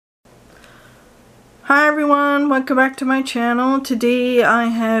Hi everyone, welcome back to my channel. Today I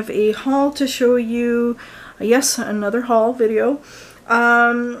have a haul to show you. Yes, another haul video.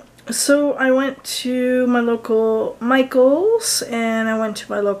 So I went to my local Michael's and I went to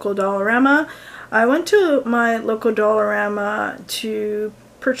my local Dollarama. I went to my local Dollarama to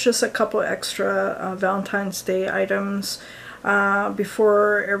purchase a couple extra Valentine's Day items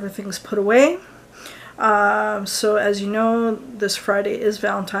before everything's put away. So as you know, this Friday is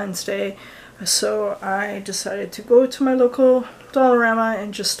Valentine's Day. So I decided to go to my local Dollarama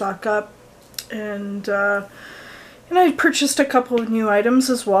and just stock up, and I purchased a couple of new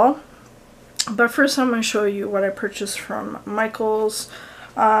items as well. But first I'm going to show you what I purchased from Michael's.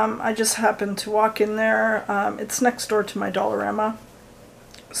 I just happened to walk in there. It's next door to my Dollarama.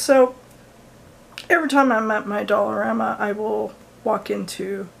 So every time I'm at my Dollarama, I will walk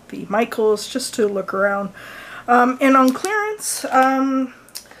into the Michael's just to look around. And on clearance,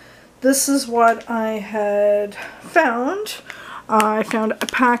 this is what I had found. I found a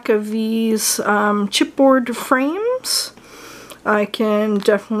pack of these chipboard frames. I can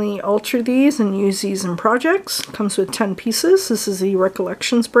definitely alter these and use these in projects. Comes with 10 pieces. This is the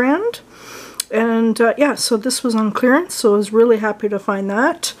Recollections brand. And yeah, so this was on clearance, so I was really happy to find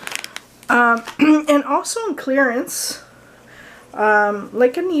that. And also on clearance,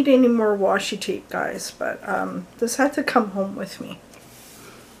 like I need any more washi tape, guys, but this had to come home with me.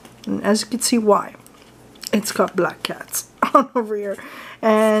 And as you can see why. It's got black cats on over here.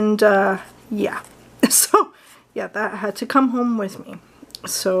 And yeah. So yeah, that had to come home with me.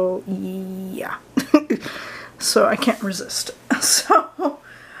 So yeah. So I can't resist. So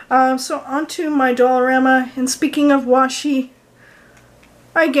onto my Dollarama. And speaking of washi,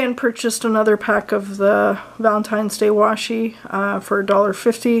 I again purchased another pack of the Valentine's Day washi for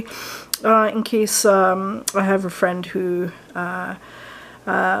 $1.50 in case I have a friend who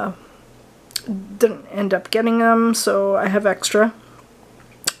didn't end up getting them, so I have extra.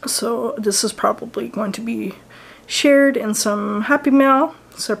 So this is probably going to be shared in some Happy Mail,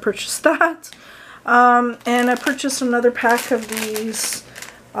 so I purchased that. And I purchased another pack of these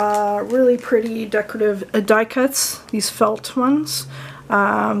really pretty decorative die cuts, these felt ones.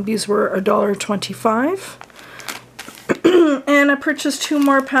 These were $1.25. And I purchased 2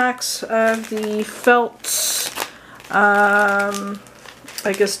 more packs of the felt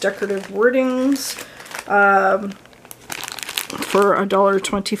I guess decorative wordings for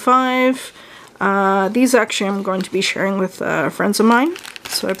 $1.25. These actually I'm going to be sharing with friends of mine,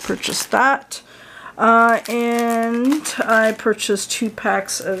 so I purchased that. And I purchased 2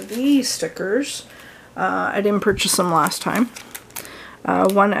 packs of these stickers. I didn't purchase them last time.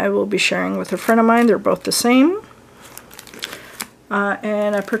 One I will be sharing with a friend of mine. They're both the same.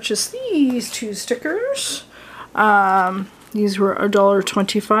 And I purchased these 2 stickers. These were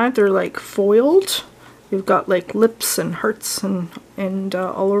 $1.25. They're like foiled. You've got like lips and hearts and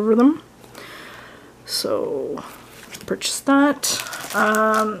all over them. So purchased that.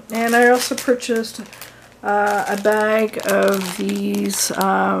 And I also purchased a bag of these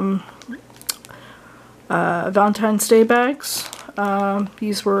Valentine's Day bags.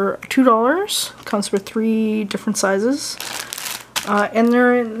 These were $2. Comes with 3 different sizes. And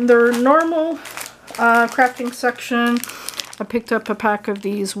they're in their normal crafting section. I picked up a pack of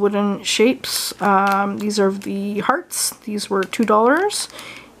these wooden shapes. These are the hearts. These were $2.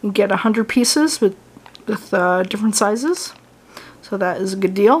 You get 100 pieces with different sizes. So that is a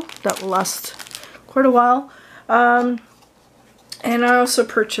good deal. That will last quite a while. And I also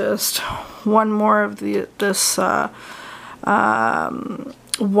purchased one more of this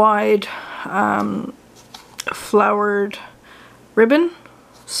wide flowered ribbon.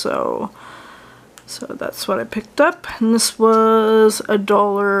 So that's what I picked up, and this was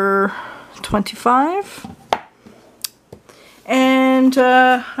 $1.25. And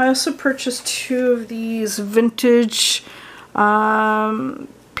I also purchased 2 of these vintage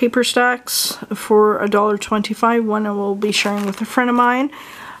paper stacks for $1.25. One I will be sharing with a friend of mine.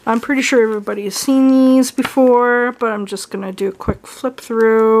 I'm pretty sure everybody has seen these before, but I'm just going to do a quick flip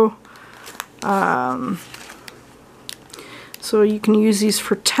through. So you can use these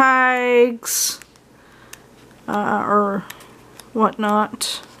for tags or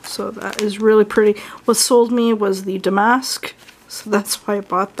whatnot. So that is really pretty. What sold me was the damask, so that's why I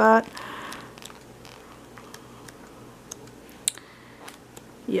bought that.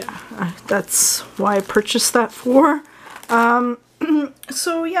 Yeah, that's why I purchased that for.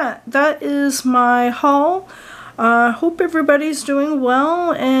 So yeah, that is my haul. Hope everybody's doing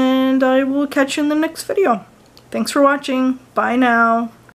well, and I will catch you in the next video. Thanks for watching. Bye now.